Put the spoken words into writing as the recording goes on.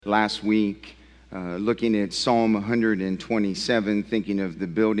last week, looking at Psalm 127, thinking of the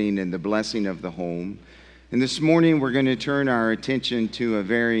building and the blessing of the home. And this morning we're going to turn our attention to a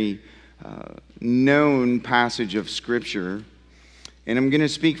very known passage of Scripture. And I'm going to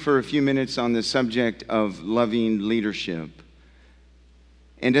speak for a few minutes on the subject of loving leadership.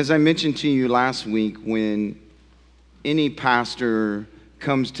 And as I mentioned to you last week, when any pastor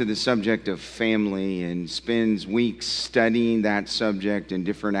comes to the subject of family and spends weeks studying that subject and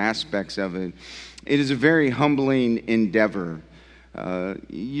different aspects of it, it is a very humbling endeavor.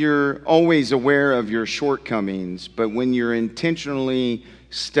 You're always aware of your shortcomings, but when you're intentionally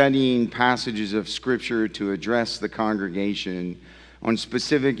studying passages of Scripture to address the congregation on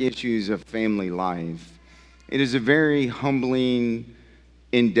specific issues of family life, it is a very humbling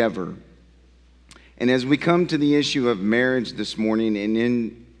endeavor. And as we come to the issue of marriage this morning, and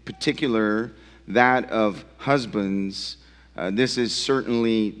in particular that of husbands, this is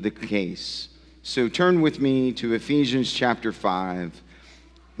certainly the case. So turn with me to Ephesians chapter 5,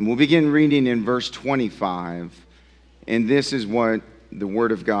 and we'll begin reading in verse 25, and this is what the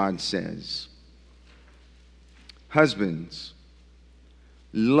Word of God says. Husbands,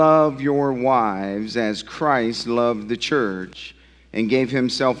 love your wives as Christ loved the church and gave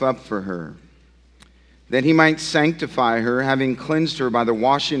himself up for her, that he might sanctify her, having cleansed her by the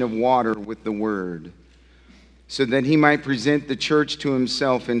washing of water with the word, so that he might present the church to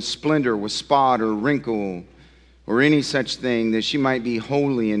himself in splendor, with spot or wrinkle or any such thing, that she might be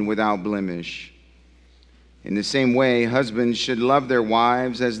holy and without blemish. In the same way, husbands should love their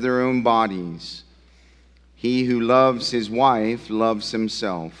wives as their own bodies. He who loves his wife loves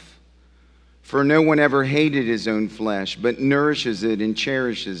himself. For no one ever hated his own flesh, but nourishes it and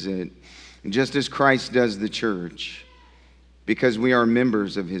cherishes it, just as Christ does the church, because we are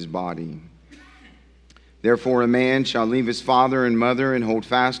members of his body. Therefore, a man shall leave his father and mother and hold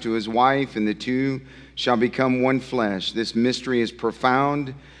fast to his wife, and the two shall become one flesh. This mystery is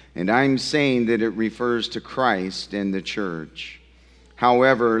profound, and I'm saying that it refers to Christ and the church.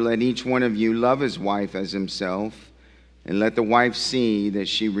 However, let each one of you love his wife as himself, and let the wife see that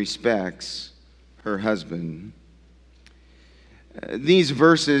she respects her husband. These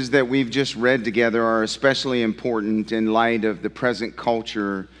verses that we've just read together are especially important in light of the present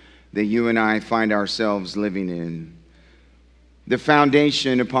culture that you and I find ourselves living in. The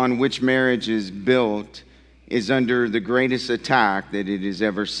foundation upon which marriage is built is under the greatest attack that it has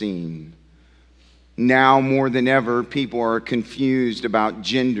ever seen. Now more than ever, people are confused about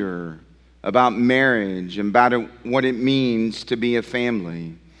gender, about marriage, and about what it means to be a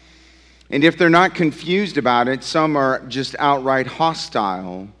family. And if they're not confused about it, some are just outright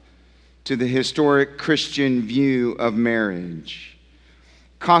hostile to the historic Christian view of marriage.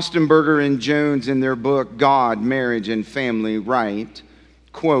 Kostenberger and Jones, in their book, God, Marriage and Family, write,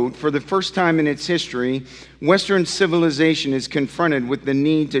 quote, "For the first time in its history, Western civilization is confronted with the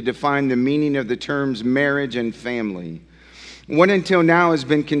need to define the meaning of the terms marriage and family. What until now has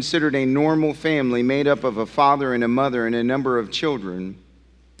been considered a normal family made up of a father and a mother and a number of children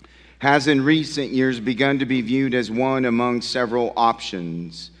has in recent years begun to be viewed as one among several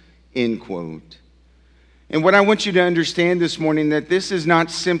options," end quote. And what I want you to understand this morning, that this is not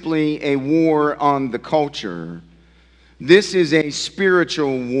simply a war on the culture. This is a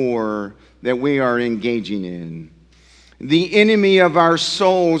spiritual war that we are engaging in. The enemy of our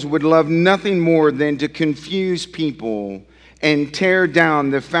souls would love nothing more than to confuse people and tear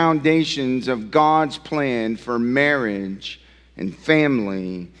down the foundations of God's plan for marriage and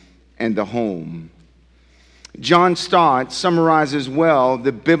family and the home. John Stott summarizes well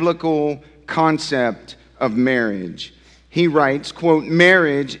the biblical concept of marriage. He writes, quote,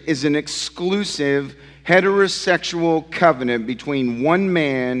 "Marriage is an exclusive heterosexual covenant between one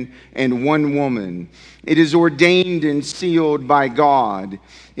man and one woman. It is ordained and sealed by God.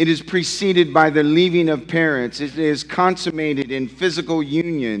 It is preceded by the leaving of parents. It is consummated in physical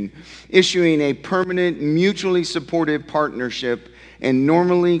union, issuing a permanent, mutually supportive partnership, and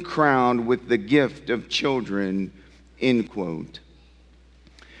normally crowned with the gift of children," end quote.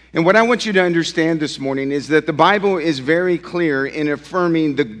 And what I want you to understand this morning is that the Bible is very clear in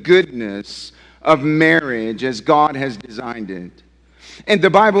affirming the goodness of marriage as God has designed it. And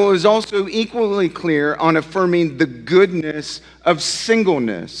the Bible is also equally clear on affirming the goodness of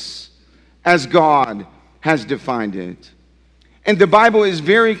singleness as God has defined it. And the Bible is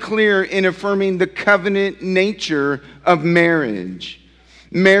very clear in affirming the covenant nature of marriage.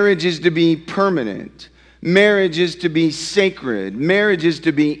 Marriage is to be permanent. Marriage is to be sacred. Marriage is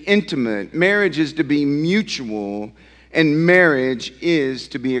to be intimate. Marriage is to be mutual. And marriage is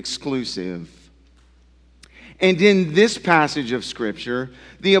to be exclusive. And in this passage of Scripture,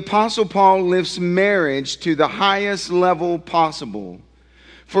 the Apostle Paul lifts marriage to the highest level possible.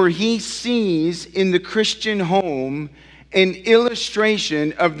 For he sees in the Christian home an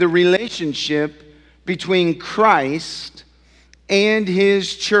illustration of the relationship between Christ and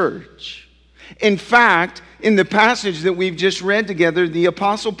his church. In fact, in the passage that we've just read together, the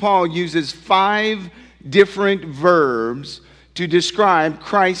Apostle Paul uses 5 different verbs to describe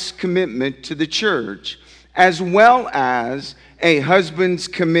Christ's commitment to the church, as well as a husband's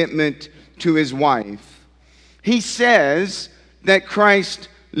commitment to his wife. He says that Christ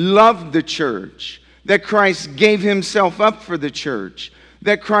loved the church, that Christ gave himself up for the church,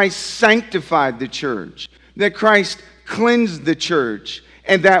 that Christ sanctified the church, that Christ cleansed the church,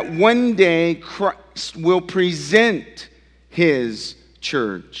 and that one day Christ will present his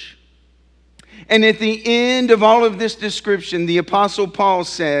church. And at the end of all of this description, the Apostle Paul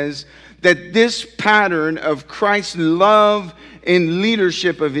says that this pattern of Christ's love and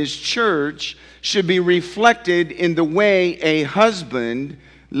leadership of his church should be reflected in the way a husband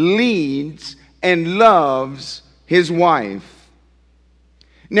leads and loves his wife.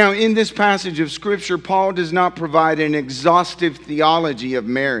 Now, in this passage of Scripture, Paul does not provide an exhaustive theology of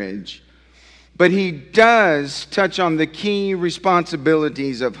marriage, but he does touch on the key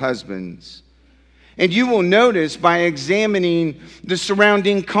responsibilities of husbands. And you will notice by examining the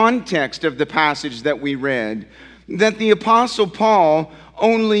surrounding context of the passage that we read, that the Apostle Paul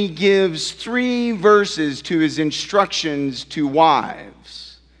only gives 3 verses to his instructions to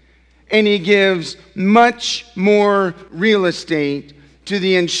wives. And he gives much more real estate to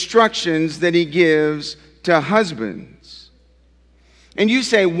the instructions that he gives to husbands. And you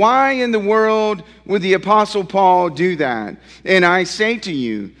say, why in the world would the Apostle Paul do that? And I say to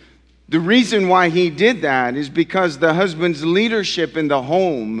you, the reason why he did that is because the husband's leadership in the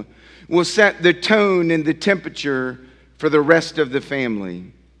home will set the tone and the temperature for the rest of the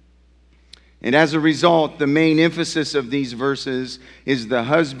family. And as a result, the main emphasis of these verses is the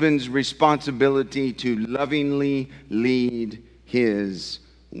husband's responsibility to lovingly lead his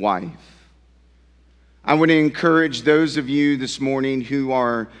wife. I want to encourage those of you this morning who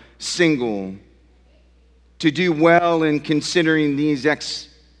are single to do well in considering these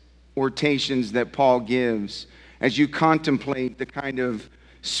exhortations that Paul gives as you contemplate the kind of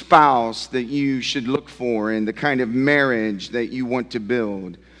spouse that you should look for and the kind of marriage that you want to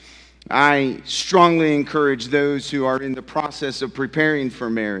build. I strongly encourage those who are in the process of preparing for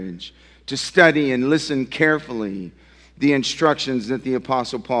marriage to study and listen carefully the instructions that the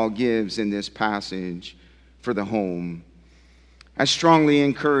Apostle Paul gives in this passage for the home. I strongly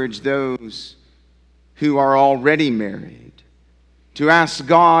encourage those who are already married to ask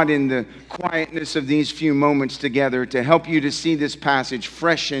God in the quietness of these few moments together to help you to see this passage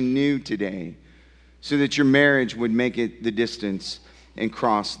fresh and new today so that your marriage would make it the distance and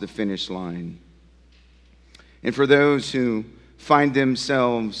cross the finish line. And for those who find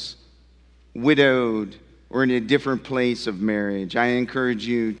themselves widowed or in a different place of marriage, I encourage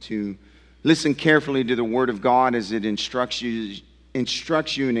you to listen carefully to the Word of God as it instructs you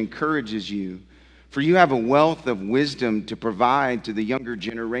and encourages you. For you have a wealth of wisdom to provide to the younger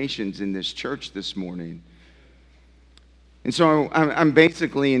generations in this church this morning. And so I'm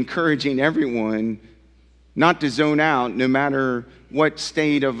basically encouraging everyone not to zone out no matter what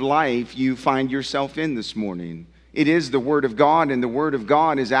state of life you find yourself in this morning. It is the Word of God, and the Word of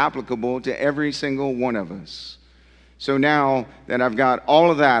God is applicable to every single one of us. So now that I've got all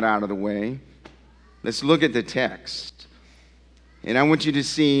of that out of the way, let's look at the text. And I want you to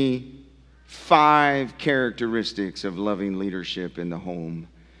see 5 characteristics of loving leadership in the home.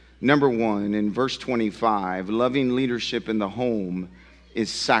 Number 1, in verse 25, loving leadership in the home is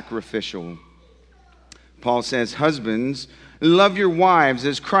sacrificial. Paul says, husbands, love your wives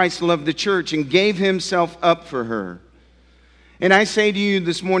as Christ loved the church and gave himself up for her. And I say to you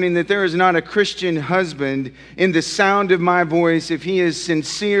this morning that there is not a Christian husband in the sound of my voice, if he is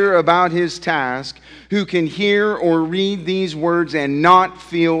sincere about his task, who can hear or read these words and not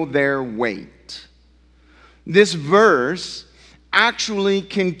feel their weight. This verse actually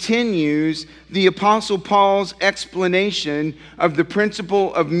continues the Apostle Paul's explanation of the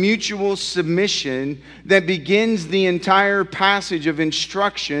principle of mutual submission that begins the entire passage of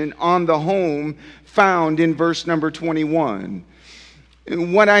instruction on the home found in verse number 21.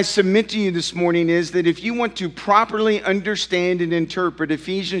 And what I submit to you this morning is that if you want to properly understand and interpret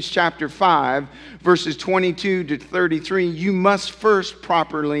Ephesians chapter 5, verses 22 to 33, you must first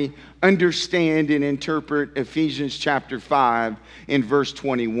properly understand and interpret Ephesians chapter 5 in verse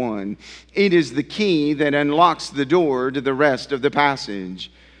 21. It is the key that unlocks the door to the rest of the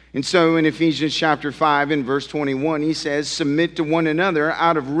passage. And so in Ephesians chapter 5 and verse 21, he says, submit to one another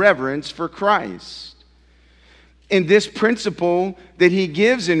out of reverence for Christ. And this principle that he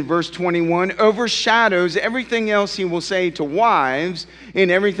gives in verse 21 overshadows everything else he will say to wives and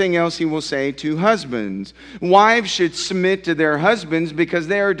everything else he will say to husbands. Wives should submit to their husbands because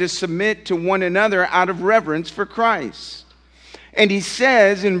they are to submit to one another out of reverence for Christ. And he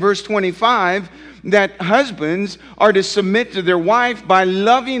says in verse 25 that husbands are to submit to their wife by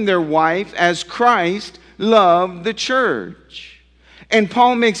loving their wife as Christ loved the church. And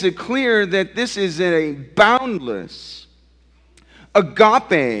Paul makes it clear that this is a boundless,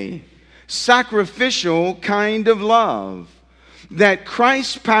 agape, sacrificial kind of love. That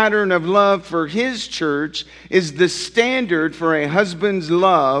Christ's pattern of love for his church is the standard for a husband's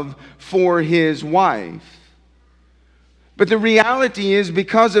love for his wife. But the reality is,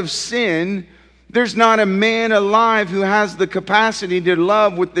 because of sin, there's not a man alive who has the capacity to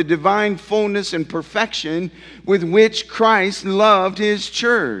love with the divine fullness and perfection with which Christ loved his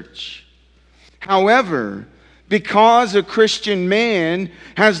church. However, because a Christian man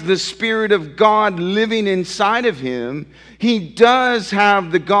has the Spirit of God living inside of him, he does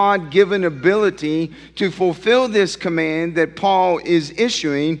have the God-given ability to fulfill this command that Paul is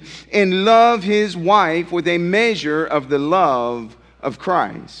issuing and love his wife with a measure of the love of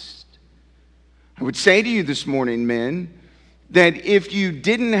Christ. I would say to you this morning, men, that if you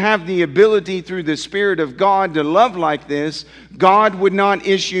didn't have the ability through the Spirit of God to love like this, God would not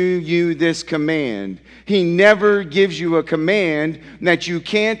issue you this command. He never gives you a command that you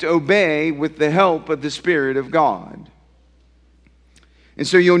can't obey with the help of the Spirit of God. And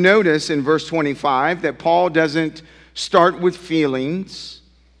so you'll notice in verse 25 that Paul doesn't start with feelings.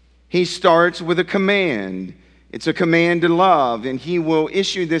 He starts with a command. It's a command to love, and he will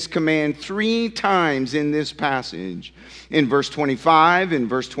issue this command 3 times in this passage. In verse 25, in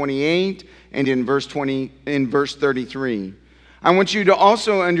verse 28, and in verse 33. I want you to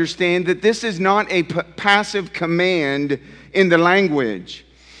also understand that this is not a passive command in the language.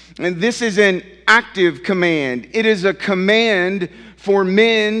 And this is an active command. It is a command for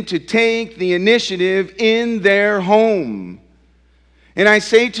men to take the initiative in their home. And I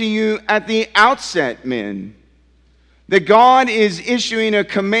say to you at the outset, men, that God is issuing a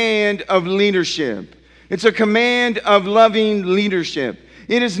command of leadership. It's a command of loving leadership.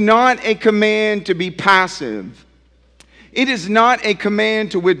 It is not a command to be passive. It is not a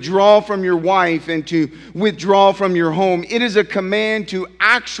command to withdraw from your wife and to withdraw from your home. It is a command to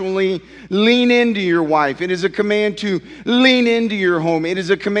actually lean into your wife. It is a command to lean into your home. It is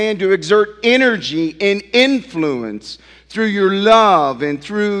a command to exert energy and influence through your love and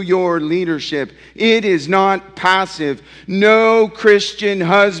through your leadership. It is not passive. No Christian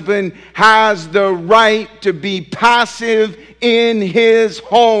husband has the right to be passive in his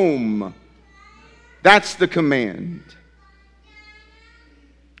home. That's the command.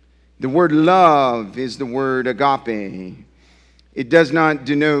 The word love is the word agape. It does not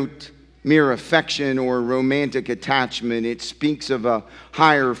denote mere affection or romantic attachment. It speaks of a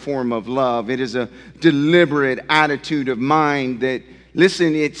higher form of love. It is a deliberate attitude of mind that,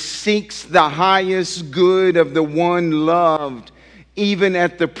 listen, it seeks the highest good of the one loved, even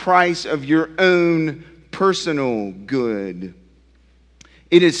at the price of your own personal good.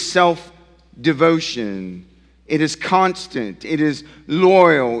 It is self-devotion. It is constant. It is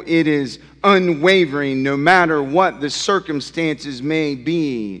loyal. It is unwavering, no matter what the circumstances may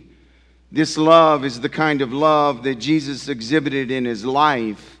be. This love is the kind of love that Jesus exhibited in his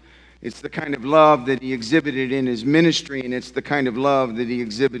life. It's the kind of love that he exhibited in his ministry, and it's the kind of love that he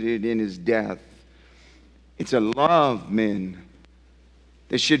exhibited in his death. It's a love, men,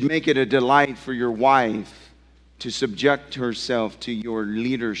 that should make it a delight for your wife to subject herself to your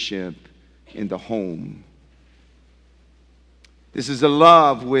leadership in the home. This is a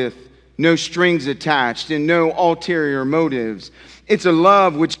love with no strings attached and no ulterior motives. It's a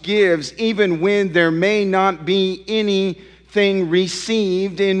love which gives even when there may not be anything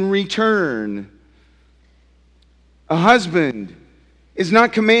received in return. A husband is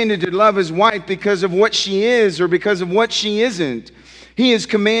not commanded to love his wife because of what she is or because of what she isn't. He is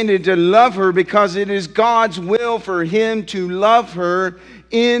commanded to love her because it is God's will for him to love her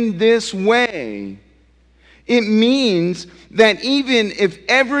in this way. It means that even if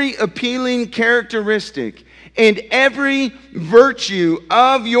every appealing characteristic and every virtue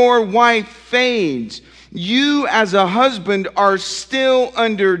of your wife fades, you as a husband are still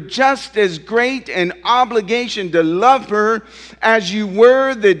under just as great an obligation to love her as you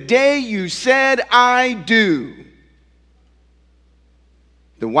were the day you said, "I do."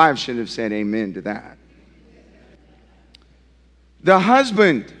 The wife should have said amen to that. The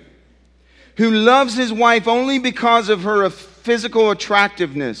husband who loves his wife only because of her physical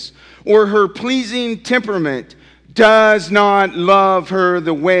attractiveness or her pleasing temperament does not love her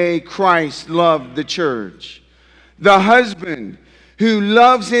the way Christ loved the church. The husband who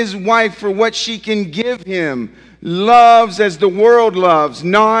loves his wife for what she can give him loves as the world loves,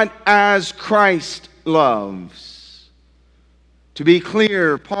 not as Christ loves. To be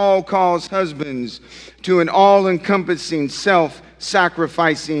clear, Paul calls husbands to an all-encompassing,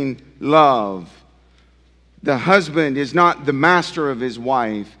 self-sacrificing love. The husband is not the master of his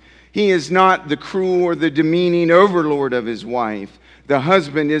wife. He is not the cruel or the demeaning overlord of his wife. The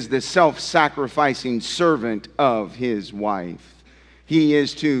husband is the self-sacrificing servant of his wife. He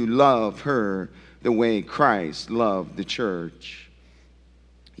is to love her the way Christ loved the church.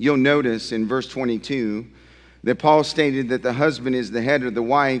 You'll notice in verse 22 that Paul stated that the husband is the head of the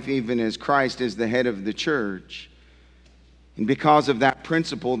wife, even as Christ is the head of the church. And because of that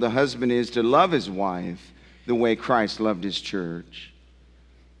principle, the husband is to love his wife the way Christ loved his church.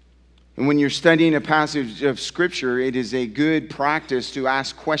 And when you're studying a passage of Scripture, it is a good practice to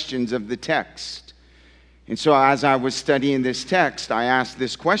ask questions of the text. And so as I was studying this text, I asked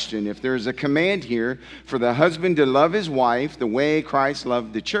this question. If there's a command here for the husband to love his wife the way Christ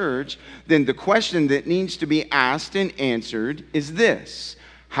loved the church, then the question that needs to be asked and answered is this: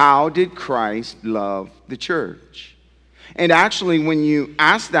 how did Christ love the church? And actually, when you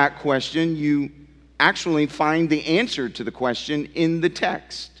ask that question, you actually find the answer to the question in the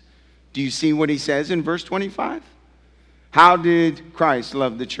text. Do you see what he says in verse 25? How did Christ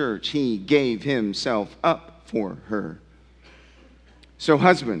love the church? He gave himself up for her. So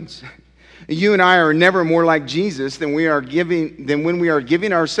husbands, you and I are never more like Jesus than when we are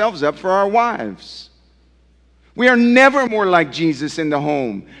giving ourselves up for our wives. We are never more like Jesus in the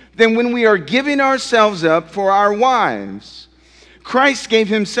home than when we are giving ourselves up for our wives. Christ gave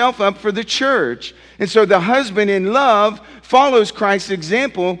himself up for the church. And so the husband in love follows Christ's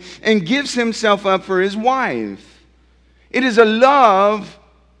example and gives himself up for his wife. It is a love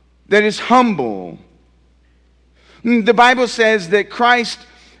that is humble. The Bible says that Christ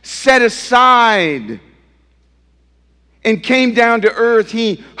set aside and came down to earth.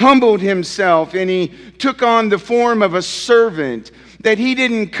 He humbled himself and he took on the form of a servant. That he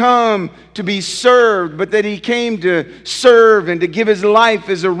didn't come to be served, but that he came to serve and to give his life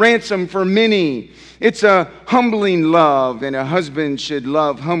as a ransom for many. It's a humbling love, and a husband should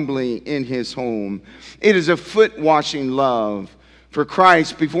love humbly in his home. It is a foot-washing love. For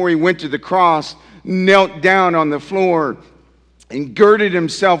Christ, before he went to the cross, knelt down on the floor and girded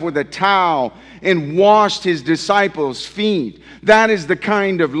himself with a towel and washed his disciples' feet. That is the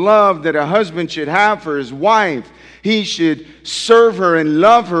kind of love that a husband should have for his wife. He should serve her and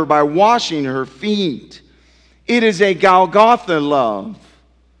love her by washing her feet. It is a Golgotha love.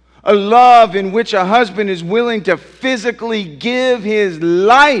 A love in which a husband is willing to physically give his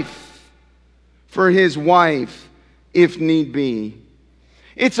life for his wife if need be.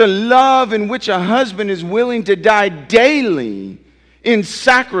 It's a love in which a husband is willing to die daily in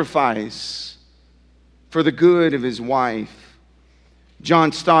sacrifice for the good of his wife.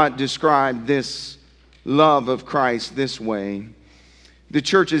 John Stott described this love of Christ this way: the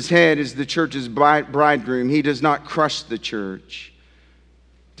church's head is the church's bridegroom. He does not crush the church.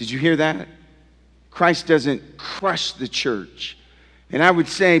 Did you hear that? Christ doesn't crush the church. And I would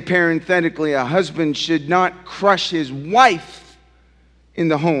say parenthetically, a husband should not crush his wife in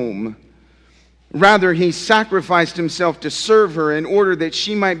the home. Rather, he sacrificed himself to serve her in order that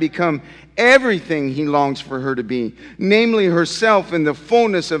she might become everything he longs for her to be, namely herself in the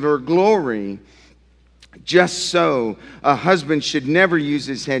fullness of her glory. Just so, a husband should never use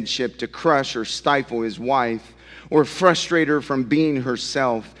his headship to crush or stifle his wife or frustrate her from being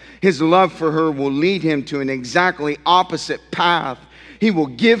herself. His love for her will lead him to an exactly opposite path. He will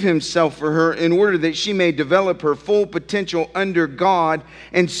give himself for her in order that she may develop her full potential under God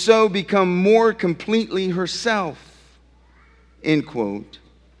and so become more completely herself. End quote.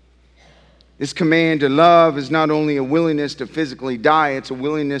 This command to love is not only a willingness to physically die, it's a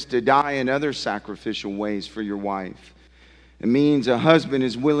willingness to die in other sacrificial ways for your wife. It means a husband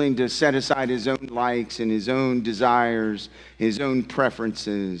is willing to set aside his own likes and his own desires, his own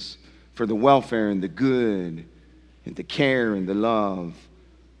preferences for the welfare and the good and the care and the love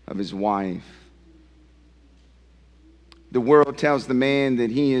of his wife. The world tells the man that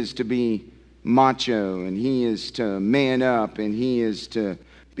he is to be macho and he is to man up and he is to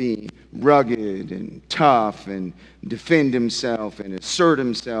be rugged and tough and defend himself and assert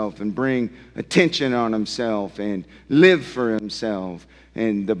himself and bring attention on himself and live for himself.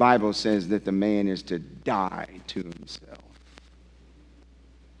 And the Bible says that the man is to die to himself.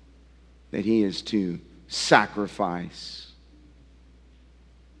 that he is to sacrifice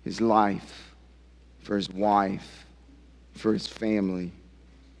his life for his wife, for his family,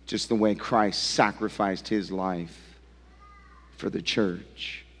 just the way Christ sacrificed his life for the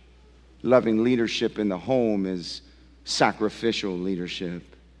church. Loving leadership in the home is sacrificial leadership.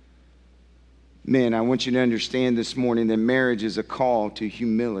 Men, I want you to understand this morning that marriage is a call to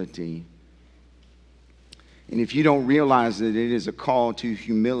humility. And if you don't realize that it is a call to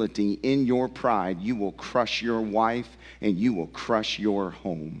humility, in your pride, you will crush your wife and you will crush your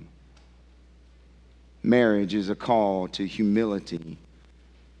home. Marriage is a call to humility.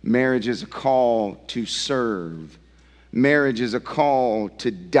 Marriage is a call to serve. Marriage is a call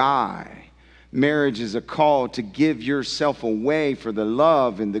to die. Marriage is a call to give yourself away for the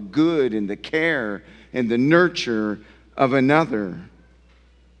love and the good and the care and the nurture of another.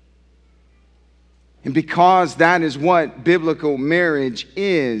 And because that is what biblical marriage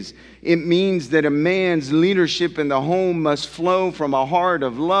is, it means that a man's leadership in the home must flow from a heart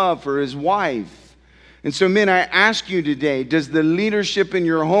of love for his wife. And so, men, I ask you today, does the leadership in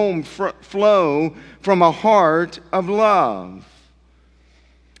your home flow from a heart of love?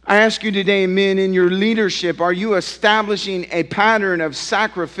 I ask you today, men, in your leadership, are you establishing a pattern of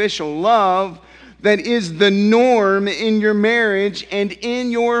sacrificial love that is the norm in your marriage and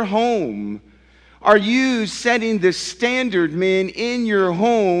in your home? Are you setting the standard, men, in your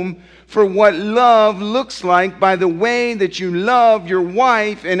home for what love looks like by the way that you love your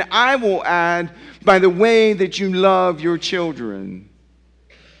wife, and I will add, by the way that you love your children?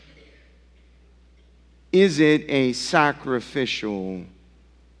 Is it a sacrificial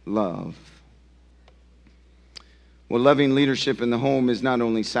love? Well, loving leadership in the home is not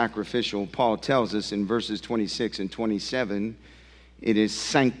only sacrificial. Paul tells us in verses 26 and 27, it is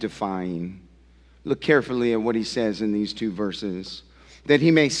sanctifying. Look carefully at what he says in these two verses. That he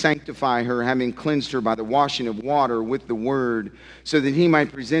may sanctify her, having cleansed her by the washing of water with the word, so that he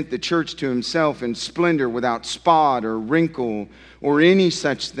might present the church to himself in splendor, without spot or wrinkle or any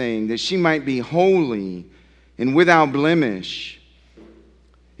such thing, that she might be holy and without blemish.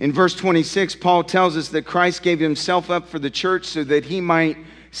 In verse 26, Paul tells us that Christ gave himself up for the church so that he might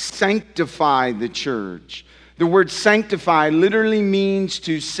sanctify the church. The word sanctify literally means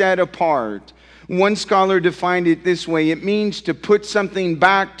to set apart. One scholar defined it this way: it means to put something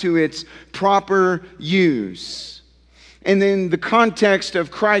back to its proper use. And in the context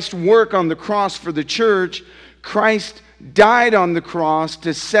of Christ's work on the cross for the church, Christ died on the cross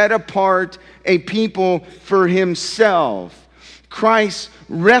to set apart a people for himself. Christ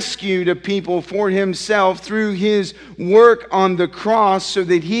rescued a people for himself through his work on the cross so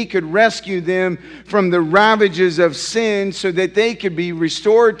that he could rescue them from the ravages of sin, so that they could be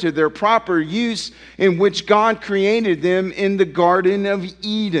restored to their proper use in which God created them in the Garden of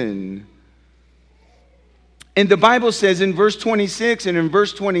Eden. And the Bible says in verse 26 and in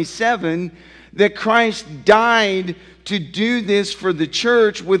verse 27 that Christ died to do this for the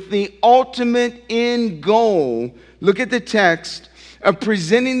church with the ultimate end goal. Look at the text, of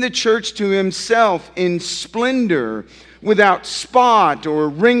presenting the church to himself in splendor, without spot or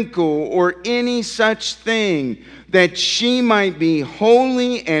wrinkle or any such thing, that she might be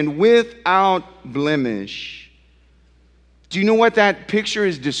holy and without blemish. Do you know what that picture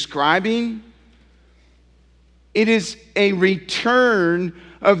is describing? It is a return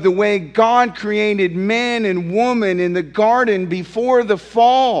of the way God created man and woman in the garden before the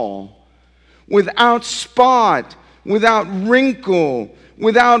fall, without spot, without wrinkle,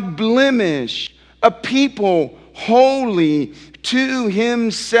 without blemish, a people holy to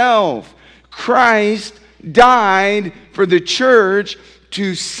himself. Christ died for the church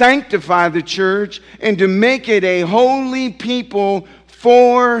to sanctify the church and to make it a holy people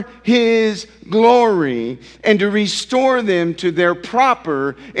for his glory, and to restore them to their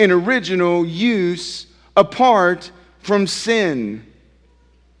proper and original use apart from sin.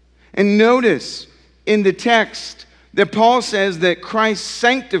 And notice in the text that Paul says that Christ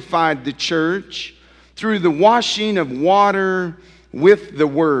sanctified the church through the washing of water with the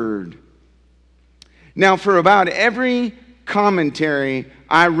word. Now, for about every commentary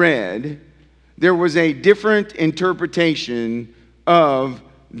I read, there was a different interpretation of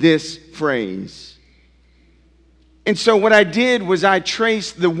this phrase. And so what I did was I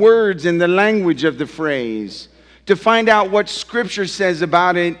traced the words and the language of the phrase to find out what Scripture says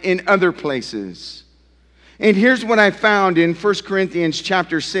about it in other places. And here's what I found in 1 Corinthians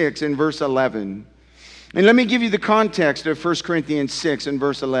chapter 6 and verse 11. And let me give you the context of 1 Corinthians 6 and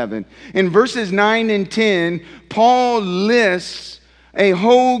verse 11. In verses 9 and 10, Paul lists a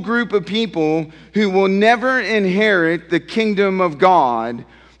whole group of people who will never inherit the kingdom of God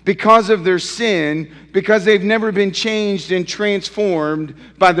because of their sin, because they've never been changed and transformed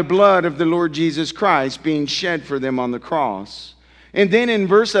by the blood of the Lord Jesus Christ being shed for them on the cross. And then in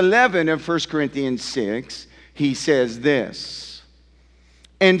verse 11 of 1 Corinthians 6, he says this,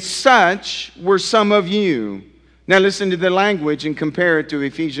 "And such were some of you." Now listen to the language and compare it to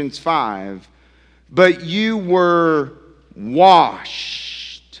Ephesians 5. "But you were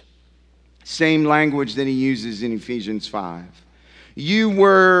washed." Same language that he uses in Ephesians 5. "You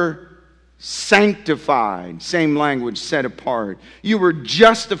were sanctified." Same language, set apart. "You were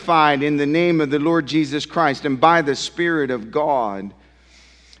justified in the name of the Lord Jesus Christ and by the Spirit of God."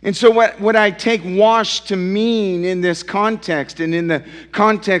 And so what I take "wash" to mean in this context and in the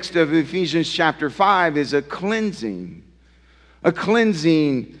context of Ephesians chapter 5 is a cleansing. A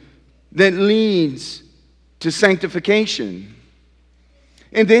cleansing that leads to sanctification.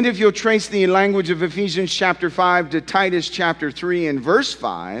 And then if you'll trace the language of Ephesians chapter 5 to Titus chapter 3 and verse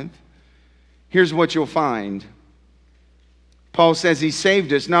 5, here's what you'll find. Paul says he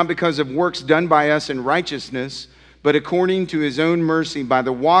saved us not because of works done by us in righteousness, but according to his own mercy by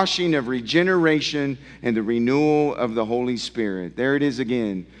the washing of regeneration and the renewal of the Holy Spirit. There it is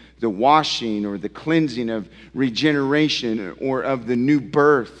again, the washing or the cleansing of regeneration or of the new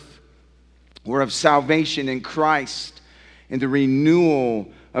birth or of salvation in Christ. And the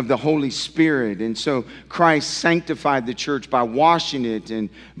renewal of the Holy Spirit. And so Christ sanctified the church by washing it and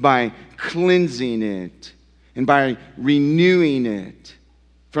by cleansing it and by renewing it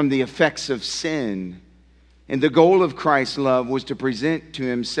from the effects of sin. And the goal of Christ's love was to present to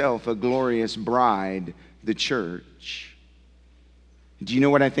himself a glorious bride, the church. Do you know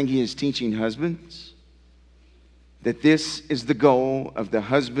what I think he is teaching husbands? That this is the goal of the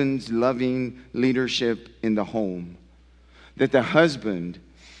husband's loving leadership in the home. That the husband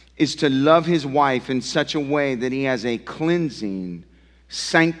is to love his wife in such a way that he has a cleansing,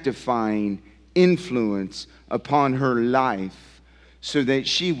 sanctifying influence upon her life so that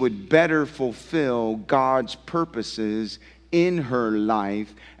she would better fulfill God's purposes in her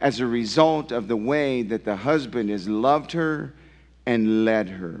life as a result of the way that the husband has loved her and led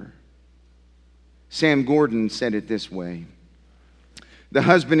her. Sam Gordon said it this way: "The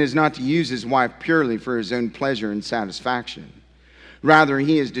husband is not to use his wife purely for his own pleasure and satisfaction. Rather,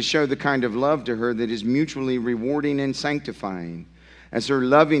 he is to show the kind of love to her that is mutually rewarding and sanctifying. As her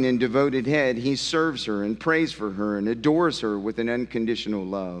loving and devoted head, he serves her and prays for her and adores her with an unconditional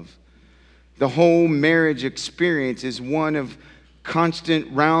love. The whole marriage experience is one of constant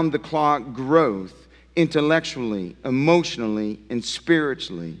round-the-clock growth, intellectually, emotionally, and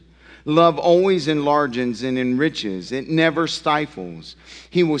spiritually. Love always enlarges and enriches. It never stifles.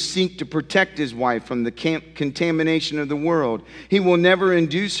 He will seek to protect his wife from the contamination of the world. He will never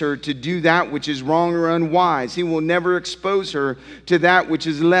induce her to do that which is wrong or unwise. He will never expose her to that which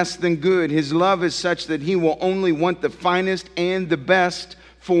is less than good. His love is such that he will only want the finest and the best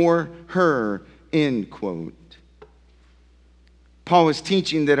for her." End quote. Paul is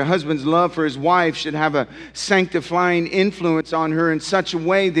teaching that a husband's love for his wife should have a sanctifying influence on her in such a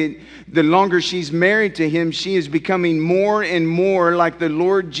way that the longer she's married to him, she is becoming more and more like the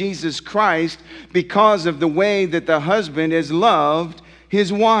Lord Jesus Christ because of the way that the husband has loved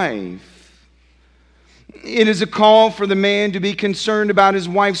his wife. It is a call for the man to be concerned about his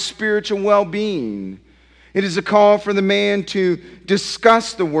wife's spiritual well-being. It is a call for the man to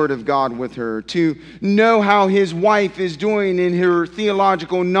discuss the Word of God with her, to know how his wife is doing in her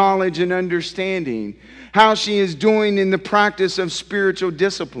theological knowledge and understanding, how she is doing in the practice of spiritual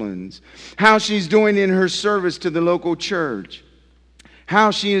disciplines, how she's doing in her service to the local church,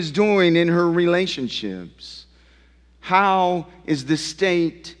 how she is doing in her relationships, how is the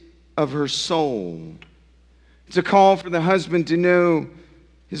state of her soul. It's a call for the husband to know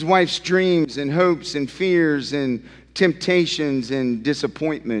his wife's dreams and hopes and fears and temptations and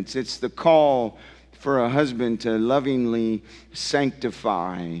disappointments. It's the call for a husband to lovingly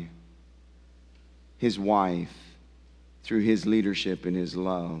sanctify his wife through his leadership and his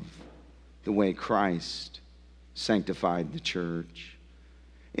love, the way Christ sanctified the church.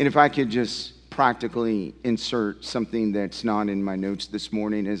 And if I could just practically insert something that's not in my notes this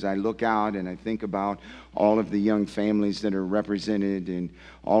morning as I look out and I think about all of the young families that are represented and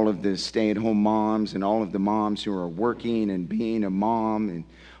all of the stay-at-home moms and all of the moms who are working and being a mom and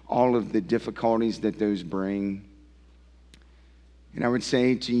all of the difficulties that those bring. And I would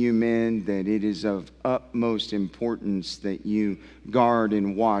say to you men that it is of utmost importance that you guard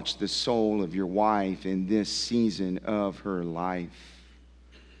and watch the soul of your wife in this season of her life.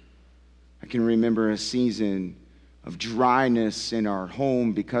 I can remember a season of dryness in our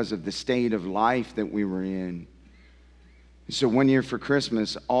home because of the state of life that we were in. So one year for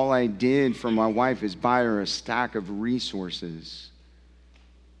Christmas, all I did for my wife is buy her a stack of resources.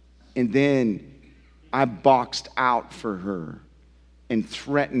 And then I boxed out for her and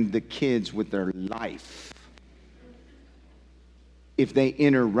threatened the kids with their life if they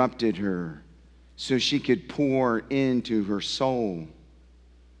interrupted her so she could pour into her soul.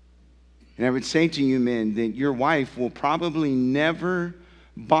 And I would say to you men that your wife will probably never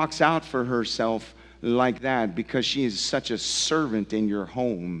box out for herself like that because she is such a servant in your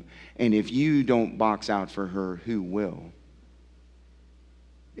home. And if you don't box out for her, who will?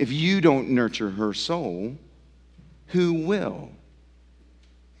 If you don't nurture her soul, who will?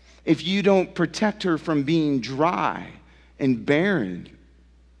 If you don't protect her from being dry and barren,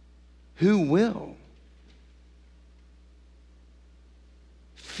 who will?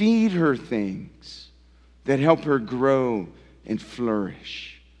 Feed her things that help her grow and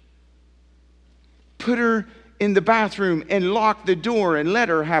flourish. Put her in the bathroom and lock the door and let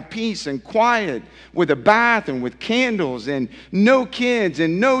her have peace and quiet with a bath and with candles and no kids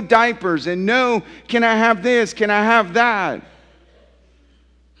and no diapers and no, can I have this, can I have that?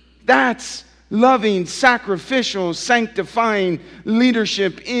 That's loving, sacrificial, sanctifying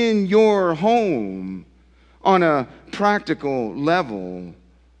leadership in your home on a practical level.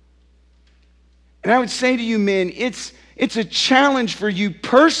 And I would say to you men, it's a challenge for you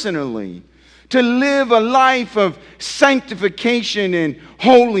personally to live a life of sanctification and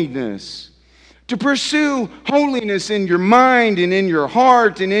holiness. To pursue holiness in your mind and in your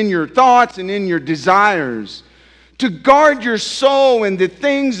heart and in your thoughts and in your desires. To guard your soul and the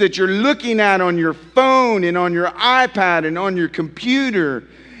things that you're looking at on your phone and on your iPad and on your computer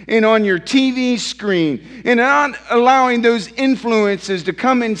and on your TV screen, and not allowing those influences to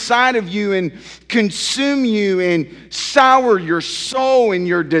come inside of you and consume you and sour your soul and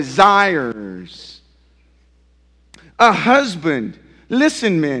your desires. A husband,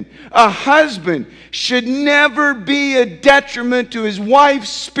 listen men, a husband should never be a detriment to his wife's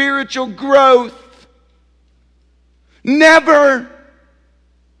spiritual growth. Never.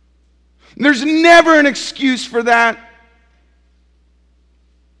 There's never an excuse for that.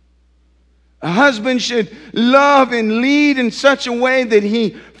 A husband should love and lead in such a way that he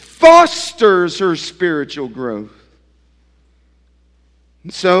fosters her spiritual growth.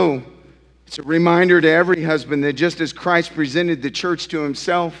 And so, it's a reminder to every husband that just as Christ presented the church to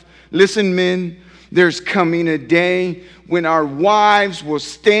himself, listen men, there's coming a day when our wives will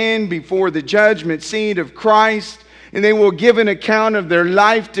stand before the judgment seat of Christ, and they will give an account of their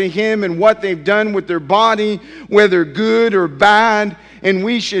life to him and what they've done with their body, whether good or bad. And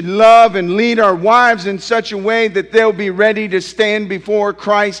we should love and lead our wives in such a way that they'll be ready to stand before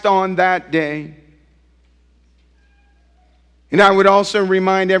Christ on that day. And I would also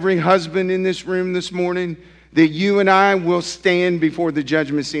remind every husband in this room this morning that you and I will stand before the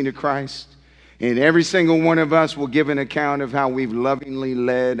judgment seat of Christ. And every single one of us will give an account of how we've lovingly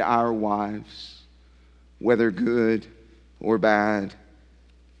led our wives, whether good or bad,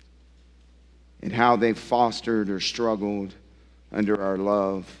 and how they've fostered or struggled under our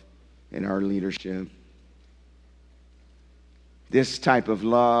love and our leadership. This type of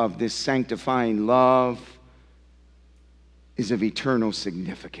love, this sanctifying love, is of eternal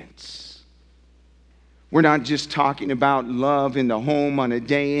significance. We're not just talking about love in the home on a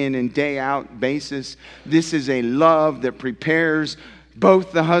day in and day out basis. This is a love that prepares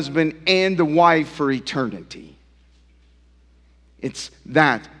both the husband and the wife for eternity. It's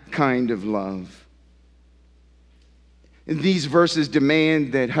that kind of love. These verses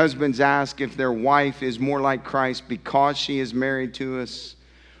demand that husbands ask if their wife is more like Christ because she is married to us,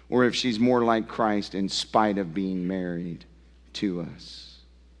 or if she's more like Christ in spite of being married to us.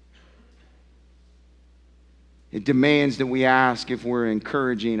 It demands that we ask if we're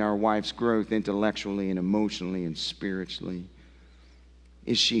encouraging our wife's growth intellectually and emotionally and spiritually.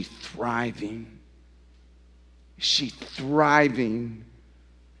 Is she thriving? Is she thriving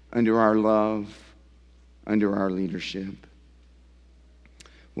under our love, under our leadership?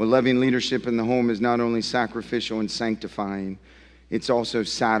 Well, loving leadership in the home is not only sacrificial and sanctifying, it's also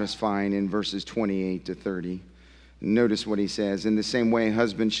satisfying in verses 28 to 30. Notice what he says. In the same way,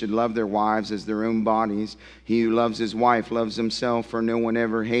 husbands should love their wives as their own bodies. He who loves his wife loves himself, for no one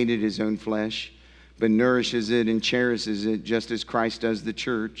ever hated his own flesh, but nourishes it and cherishes it, just as Christ does the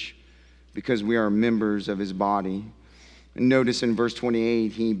church, because we are members of his body. And notice in verse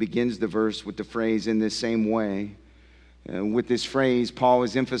 28, he begins the verse with the phrase, in the same way. With this phrase, Paul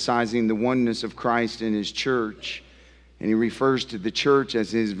is emphasizing the oneness of Christ and his church, and he refers to the church as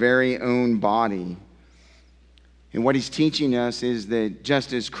his very own body. And what he's teaching us is that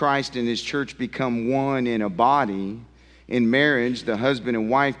just as Christ and his church become one in a body, In marriage, the husband and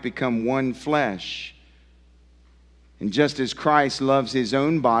wife become one flesh. And just as Christ loves his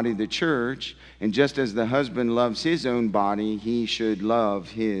own body, the church, and just as the husband loves his own body, he should love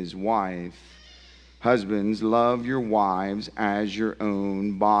his wife. Husbands, love your wives as your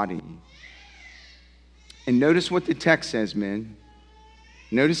own body. And notice what the text says, men.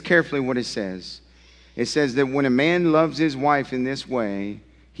 Notice carefully what it says. It says that when a man loves his wife in this way,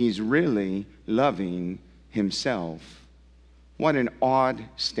 he's really loving himself. What an odd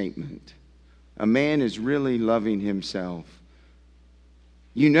statement. A man is really loving himself.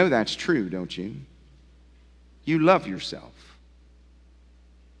 You know that's true, don't you? You love yourself.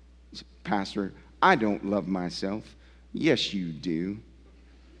 Pastor, I don't love myself. Yes, you do.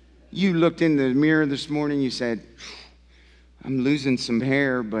 You looked in the mirror this morning, you said, I'm losing some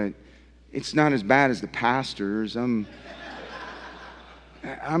hair, but it's not as bad as the pastor's. I'm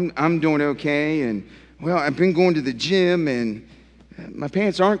doing okay, and well, I've been going to the gym, and my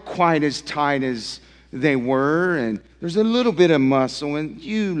pants aren't quite as tight as they were, and there's a little bit of muscle, and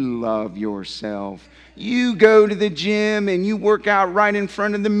you love yourself. You go to the gym and you work out right in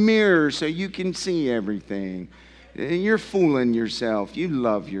front of the mirror so you can see everything. You're fooling yourself. You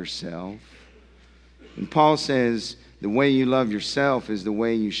love yourself. And Paul says the way you love yourself is the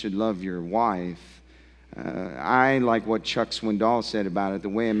way you should love your wife. I like what Chuck Swindoll said about it. The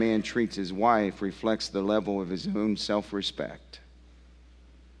way a man treats his wife reflects the level of his own self-respect.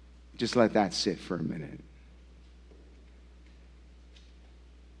 Just let that sit for a minute.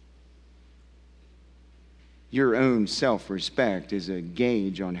 Your own self-respect is a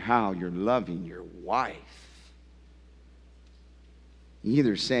gauge on how you're loving your wife. You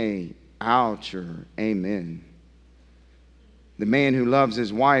either say ouch or amen. The man who loves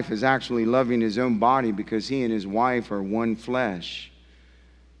his wife is actually loving his own body because he and his wife are one flesh.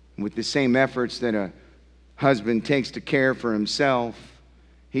 With the same efforts that a husband takes to care for himself,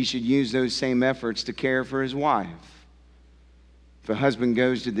 he should use those same efforts to care for his wife. If a husband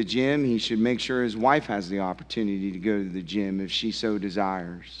goes to the gym, he should make sure his wife has the opportunity to go to the gym if she so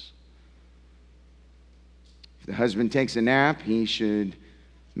desires. If the husband takes a nap, he should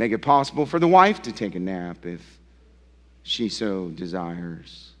make it possible for the wife to take a nap if she so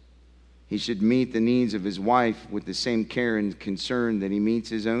desires. He should meet the needs of his wife with the same care and concern that he meets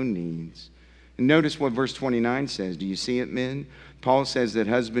his own needs. And notice what verse 29 says. Do you see it, men? Paul says that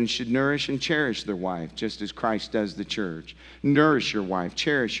husbands should nourish and cherish their wife, just as Christ does the church. Nourish your wife,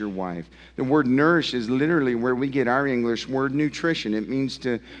 cherish your wife. The word nourish is literally where we get our English word nutrition. It means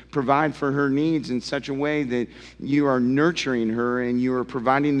to provide for her needs in such a way that you are nurturing her and you are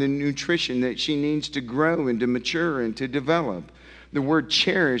providing the nutrition that she needs to grow and to mature and to develop. The word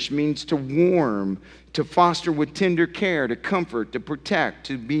cherish means to warm, to foster with tender care, to comfort, to protect,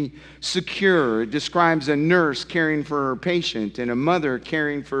 to be secure. It describes a nurse caring for her patient and a mother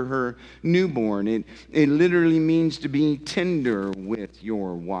caring for her newborn. It literally means to be tender with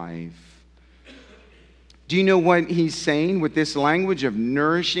your wife. Do you know what he's saying with this language of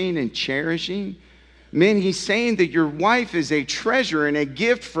nourishing and cherishing? Men, he's saying that your wife is a treasure and a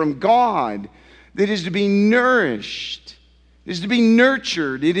gift from God that is to be nourished. It is to be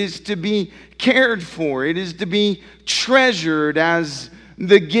nurtured. It is to be cared for. It is to be treasured as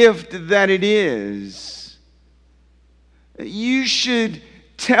the gift that it is. You should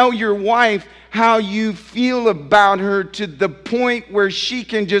tell your wife how you feel about her to the point where she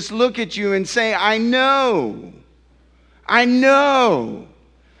can just look at you and say, I know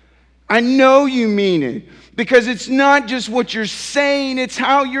you mean it. Because it's not just what you're saying, it's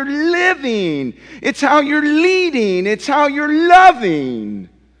how you're living. It's how you're leading. It's how you're loving.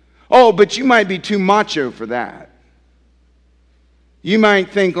 Oh, but you might be too macho for that. You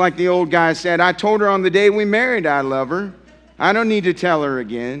might think like the old guy said, I told her on the day we married I love her. I don't need to tell her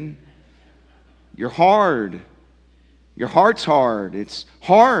again. You're hard. Your heart's hard. It's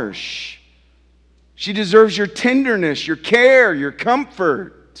harsh. She deserves your tenderness, your care, your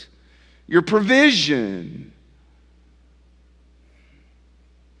comfort, your provision.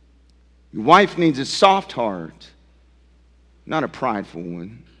 Your wife needs a soft heart, not a prideful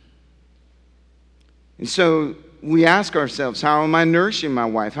one. And so we ask ourselves, how am I nourishing my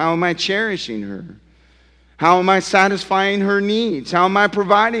wife? How am I cherishing her? How am I satisfying her needs? How am I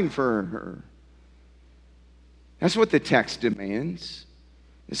providing for her? That's what the text demands.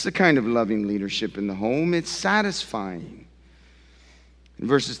 It's the kind of loving leadership in the home. It's satisfying. In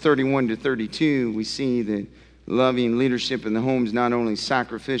verses 31 to 32, we see that loving leadership in the home is not only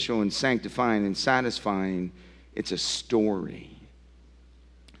sacrificial and sanctifying and satisfying, it's a story.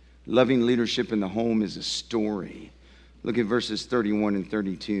 Loving leadership in the home is a story. Look at verses 31 and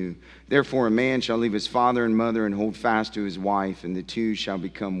 32. Therefore, a man shall leave his father and mother and hold fast to his wife, and the two shall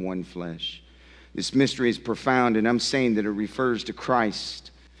become one flesh. This mystery is profound, and I'm saying that it refers to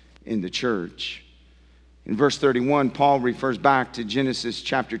Christ in the church. In verse 31, Paul refers back to Genesis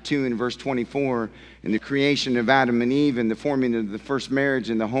chapter 2 and verse 24, and the creation of Adam and Eve and the forming of the first marriage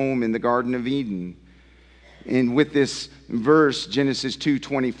in the home in the Garden of Eden. And with this verse, Genesis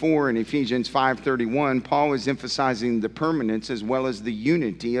 2:24 and Ephesians 5:31, Paul is emphasizing the permanence as well as the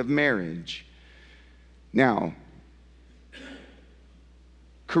unity of marriage. Now,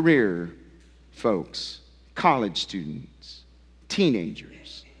 career folks, college students,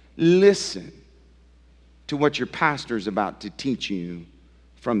 teenagers, listen to what your pastor is about to teach you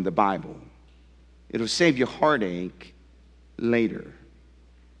from the Bible. It'll save you heartache later.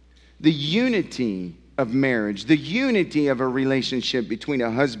 The unity of marriage, the unity of a relationship between a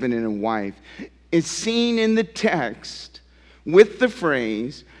husband and a wife is seen in the text with the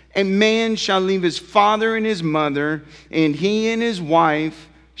phrase, "A man shall leave his father and his mother, and he and his wife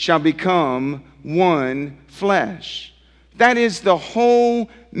shall become one flesh." That is the whole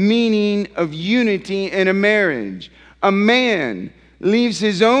meaning of unity in a marriage. A man leaves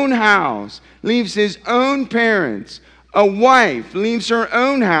his own house, leaves his own parents. A wife leaves her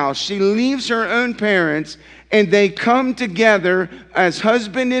own house, she leaves her own parents, and they come together as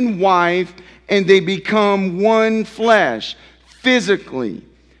husband and wife, and they become one flesh, physically,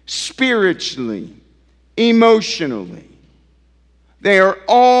 spiritually, emotionally. They are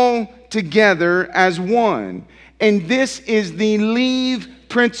all together as one. And this is the leave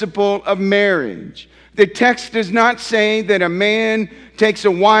principle of marriage. The text does not say that a man takes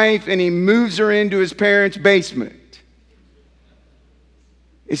a wife and he moves her into his parents' basement.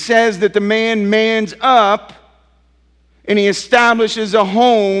 It says that the man mans up and he establishes a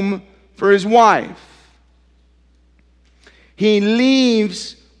home for his wife. He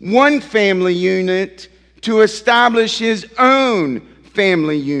leaves one family unit to establish his own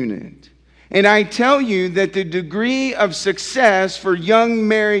family unit. And I tell you that the degree of success for young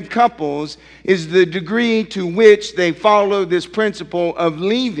married couples is the degree to which they follow this principle of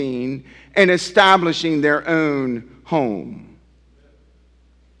leaving and establishing their own home.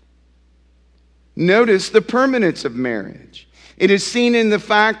 Notice the permanence of marriage. It is seen in the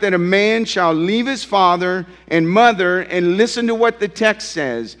fact that a man shall leave his father and mother, and listen to what the text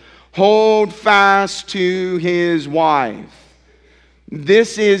says, hold fast to his wife.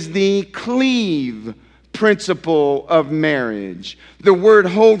 This is the cleave principle of marriage. The word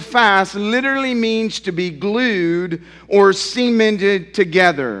hold fast literally means to be glued or cemented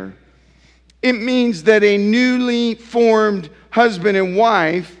together. It means that a newly formed husband and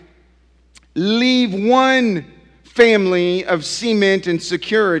wife leave one family of cement and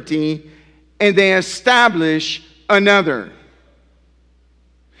security and they establish another.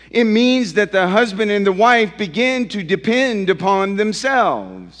 It means that the husband and the wife begin to depend upon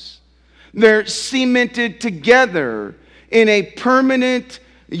themselves. They're cemented together in a permanent,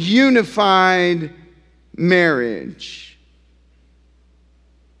 unified marriage.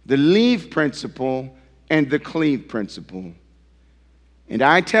 The leave principle and the cleave principle. And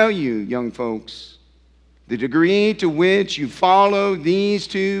I tell you, young folks, the degree to which you follow these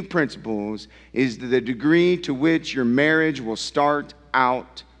two principles is the degree to which your marriage will start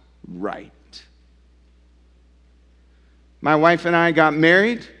out right. My wife and I got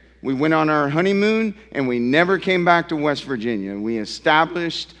married. We went on our honeymoon, and we never came back to West Virginia. We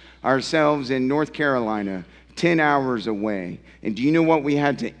established ourselves in North Carolina, 10 hours away. And do you know what we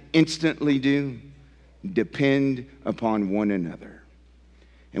had to instantly do? Depend upon one another.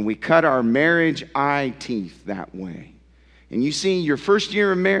 And we cut our marriage eye teeth that way. And you see, your first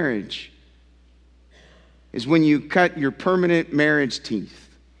year of marriage is when you cut your permanent marriage teeth.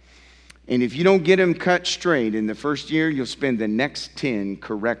 And if you don't get them cut straight in the first year, you'll spend the next 10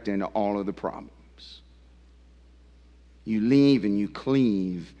 correcting all of the problems. You leave and you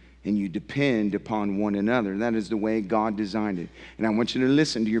cleave and you depend upon one another. That is the way God designed it. And I want you to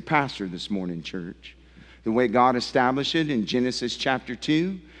listen to your pastor this morning, church. The way God established it in Genesis chapter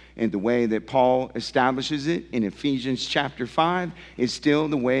 2 and the way that Paul establishes it in Ephesians chapter 5 is still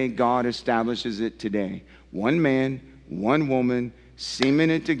the way God establishes it today. One man, one woman,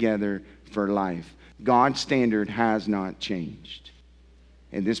 cemented together for life. God's standard has not changed.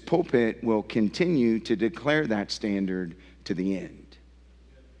 And this pulpit will continue to declare that standard to the end,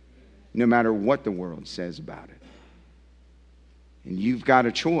 no matter what the world says about it. And you've got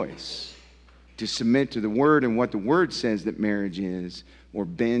a choice to submit to the Word and what the Word says that marriage is, or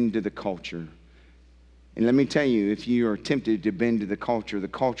bend to the culture. And let me tell you, if you are tempted to bend to the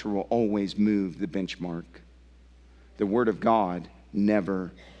culture will always move the benchmark. the Word of God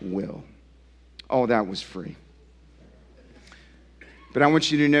never will. Oh, that was free. But I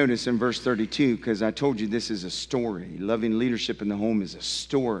want you to notice in verse 32, because I told you this is a story. Loving leadership in the home is a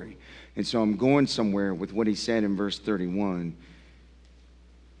story. And so I'm going somewhere with what he said in verse 31.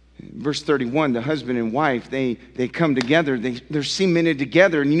 Verse 31, the husband and wife, they come together. They're cemented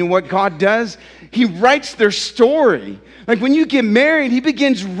together. And you know what God does? He writes their story. Like when you get married, he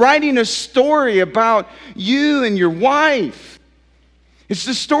begins writing a story about you and your wife. It's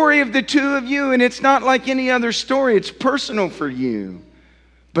the story of the two of you, and it's not like any other story. It's personal for you.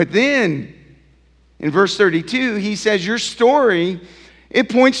 But then, in verse 32, he says, your story, it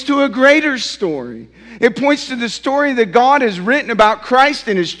points to a greater story. It points to the story that God has written about Christ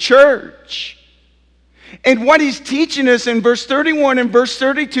and His church. And what He's teaching us in verse 31 and verse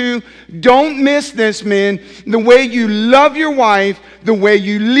 32, don't miss this, men. The way you love your wife, the way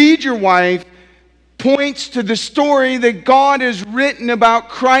you lead your wife, points to the story that God has written about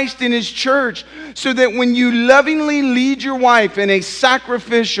Christ and His church, so that when you lovingly lead your wife in a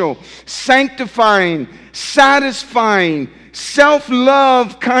sacrificial, sanctifying, satisfying,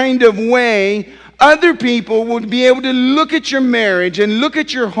 self-love kind of way, other people will be able to look at your marriage and look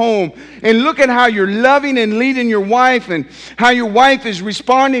at your home and look at how you're loving and leading your wife and how your wife is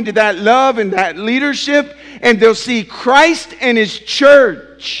responding to that love and that leadership, and they'll see Christ and His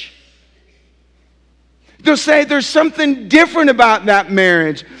church. They'll say there's something different about that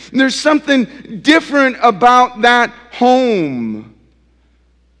marriage. There's something different about that home.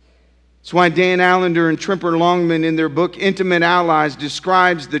 That's why Dan Allender and Tremper Longman in their book Intimate Allies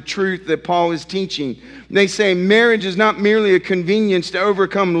describes the truth that Paul is teaching. They say marriage is not merely a convenience to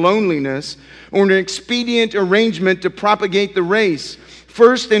overcome loneliness or an expedient arrangement to propagate the race.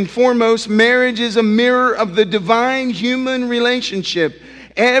 First and foremost, marriage is a mirror of the divine human relationship.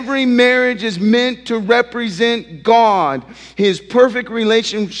 Every marriage is meant to represent God, His perfect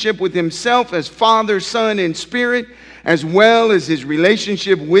relationship with Himself as Father, Son, and Spirit, as well as His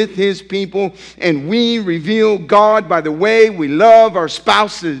relationship with His people. And we reveal God by the way we love our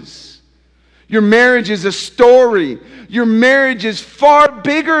spouses. Your marriage is a story. Your marriage is far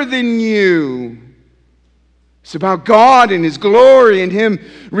bigger than you. It's about God and His glory and Him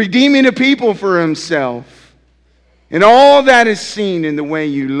redeeming a people for Himself. And all that is seen in the way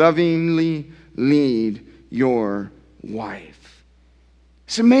you lovingly lead your wife.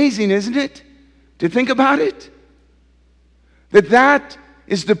 It's amazing, isn't it? To think about it. That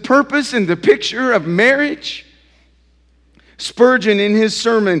is the purpose and the picture of marriage. Spurgeon, in his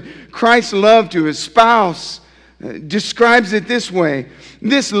sermon, Christ's love to His spouse, describes it this way.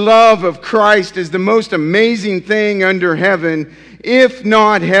 This love of Christ is the most amazing thing under heaven, if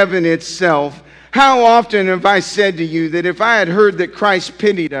not heaven itself. How often have I said to you that if I had heard that Christ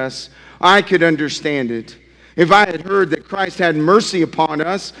pitied us, I could understand it. If I had heard that Christ had mercy upon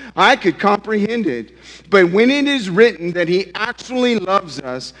us, I could comprehend it. But when it is written that He actually loves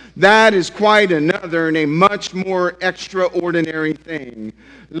us, that is quite another and a much more extraordinary thing.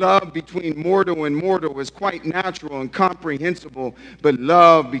 Love between mortal and mortal is quite natural and comprehensible, but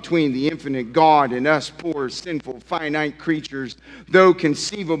love between the infinite God and us poor, sinful, finite creatures, though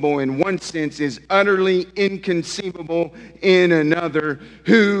conceivable in one sense, is utterly inconceivable in another.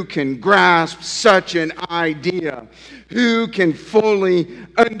 Who can grasp such an idea? Who can fully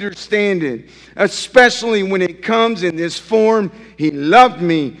understand it? Especially when it comes in this form, He loved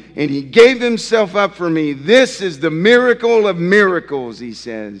me and He gave Himself up for me. This is the miracle of miracles, he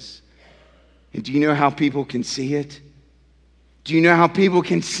says. And do you know how people can see it? Do you know how people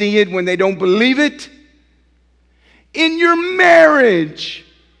can see it when they don't believe it? In your marriage.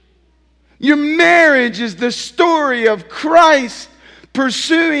 Your marriage is the story of Christ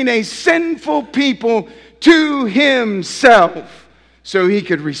pursuing a sinful people to Himself so He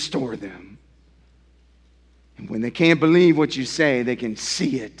could restore them. And when they can't believe what you say, they can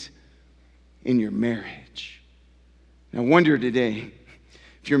see it in your marriage. And I wonder today,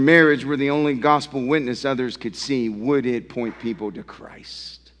 if your marriage were the only gospel witness others could see, would it point people to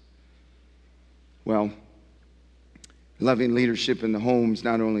Christ? Well, loving leadership in the home is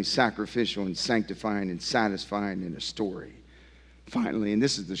not only sacrificial and sanctifying and satisfying in a story. Finally, and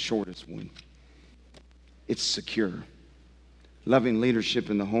this is the shortest one, it's secure. Loving leadership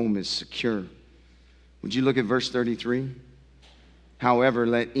in the home is secure. Would you look at verse 33? However,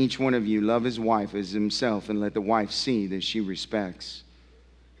 let each one of you love his wife as himself, and let the wife see that she respects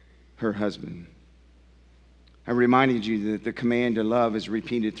her husband. I reminded you that the command to love is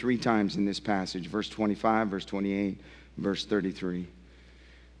repeated 3 times in this passage. Verse 25, verse 28, verse 33.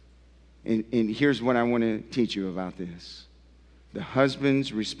 And here's what I want to teach you about this. The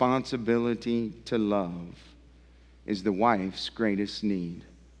husband's responsibility to love is the wife's greatest need.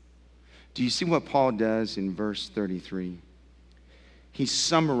 Do you see what Paul does in verse 33? He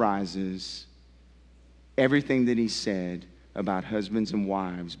summarizes everything that he said about husbands and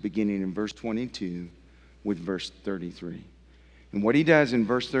wives, beginning in verse 22 with verse 33. And what he does in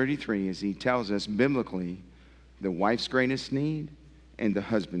verse 33 is he tells us biblically the wife's greatest need and the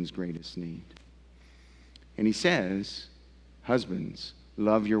husband's greatest need. And he says, husbands,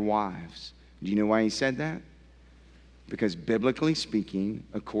 love your wives. Do you know why he said that? Because biblically speaking,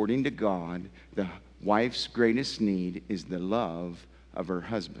 according to God, the wife's greatest need is the love of her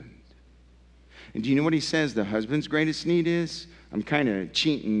husband. And do you know what he says the husband's greatest need is? I'm kind of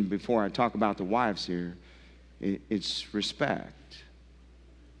cheating before I talk about the wives here. It's respect.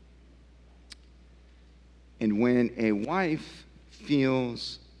 And when a wife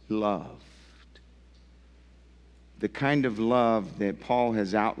feels loved, the kind of love that Paul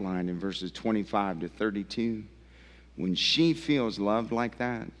has outlined in verses 25 to 32, when she feels loved like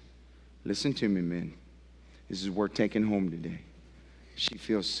that, listen to me, men. This is worth taking home today. She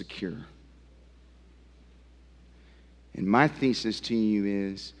feels secure. And my thesis to you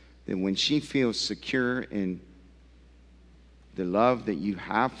is that when she feels secure in the love that you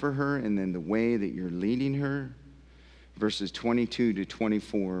have for her and then the way that you're leading her, verses 22 to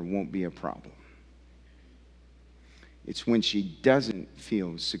 24 won't be a problem. It's when she doesn't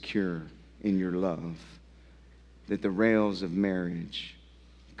feel secure in your love that the rails of marriage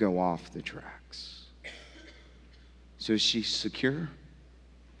go off the tracks. So is she secure?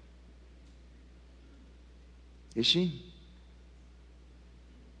 Is she?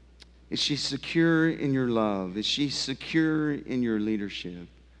 Is she secure in your love? Is she secure in your leadership?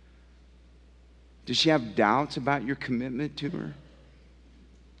 Does she have doubts about your commitment to her?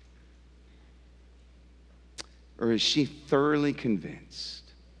 Or is she thoroughly convinced,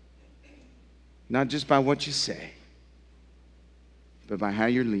 not just by what you say, but by how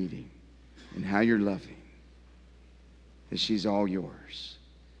you're leading and how you're loving, that she's all yours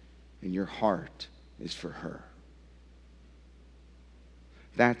and your heart is for her?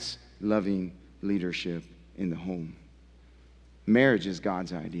 That's loving leadership in the home. Marriage is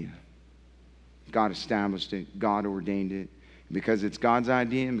God's idea. God established it. God ordained it. Because it's God's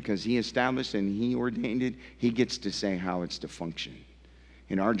idea and because he established and he ordained it, he gets to say how it's to function.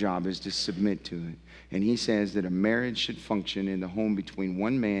 And our job is to submit to it. And he says that a marriage should function in the home between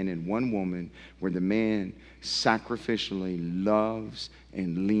one man and one woman where the man sacrificially loves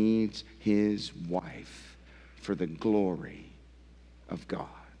and leads his wife for the glory of God.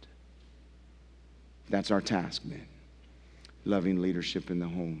 That's our task, men. Loving leadership in the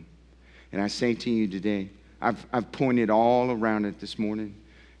home. And I say to you today, I've pointed all around it this morning,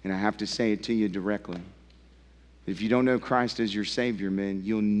 and I have to say it to you directly. If you don't know Christ as your Savior, man,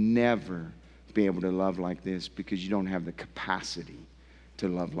 you'll never be able to love like this because you don't have the capacity to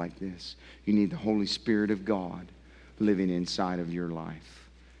love like this. You need the Holy Spirit of God living inside of your life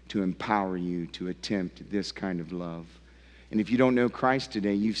to empower you to attempt this kind of love. And if you don't know Christ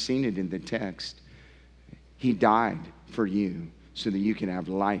today, you've seen it in the text. He died for you so that you can have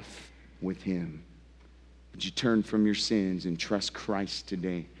life with him. Would you turn from your sins and trust Christ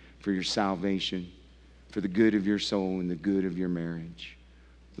today for your salvation, for the good of your soul and the good of your marriage?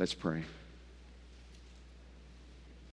 Let's pray.